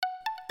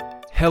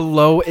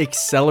Hello,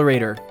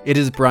 Accelerator. It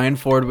is Brian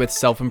Ford with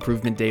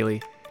Self-Improvement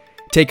Daily.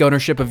 Take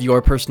ownership of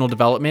your personal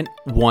development,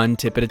 one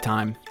tip at a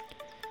time.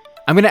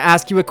 I'm going to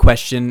ask you a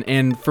question,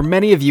 and for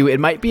many of you, it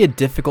might be a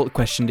difficult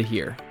question to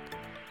hear.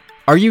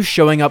 Are you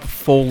showing up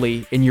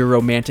fully in your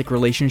romantic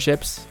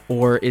relationships,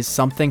 or is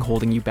something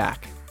holding you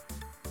back?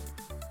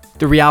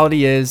 The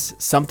reality is,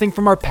 something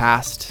from our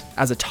past,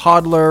 as a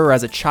toddler, or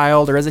as a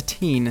child, or as a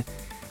teen,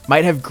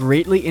 might have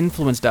greatly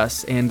influenced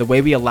us and the way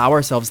we allow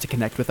ourselves to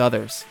connect with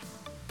others.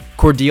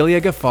 Cordelia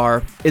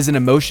Gaffar is an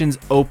emotions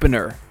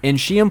opener, and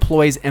she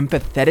employs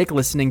empathetic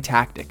listening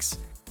tactics.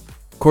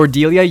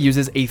 Cordelia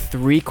uses a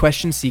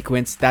 3-question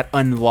sequence that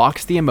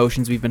unlocks the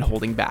emotions we've been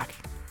holding back.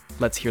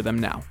 Let's hear them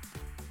now.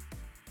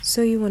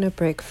 So you want to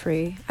break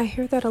free? I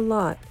hear that a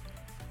lot.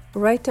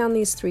 Write down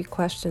these 3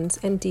 questions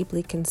and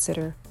deeply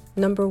consider.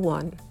 Number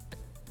 1,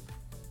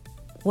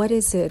 what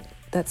is it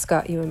that's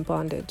got you in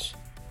bondage?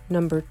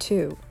 Number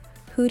 2,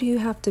 who do you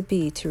have to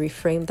be to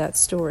reframe that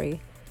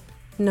story?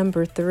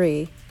 Number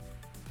 3,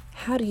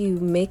 how do you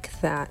make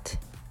that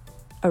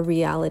a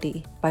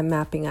reality by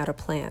mapping out a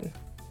plan?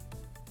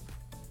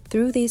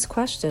 Through these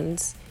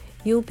questions,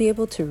 you'll be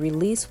able to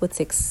release what's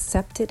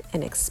accepted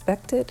and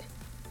expected.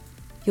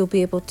 You'll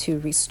be able to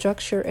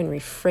restructure and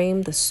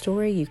reframe the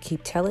story you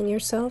keep telling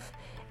yourself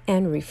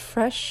and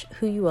refresh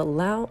who you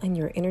allow in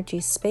your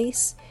energy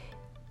space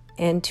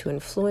and to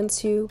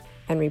influence you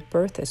and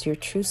rebirth as your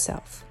true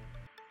self.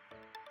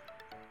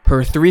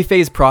 Her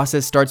 3-phase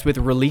process starts with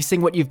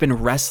releasing what you've been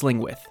wrestling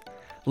with.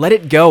 Let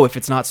it go if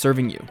it's not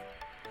serving you.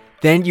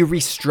 Then you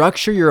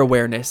restructure your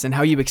awareness and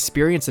how you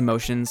experience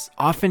emotions,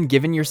 often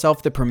giving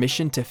yourself the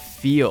permission to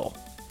feel.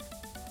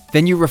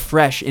 Then you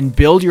refresh and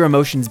build your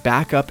emotions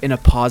back up in a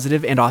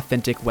positive and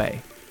authentic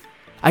way.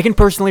 I can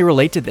personally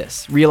relate to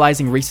this,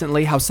 realizing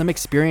recently how some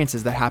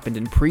experiences that happened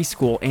in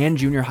preschool and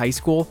junior high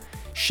school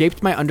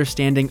shaped my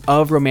understanding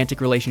of romantic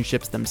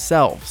relationships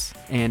themselves.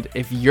 And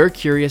if you're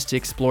curious to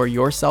explore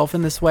yourself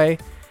in this way,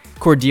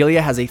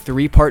 Cordelia has a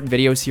 3-part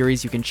video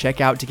series you can check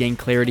out to gain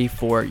clarity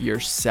for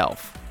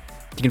yourself.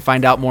 You can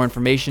find out more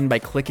information by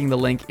clicking the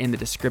link in the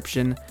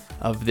description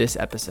of this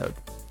episode.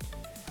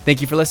 Thank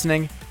you for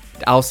listening.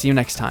 I'll see you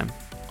next time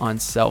on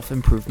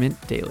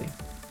Self-Improvement Daily.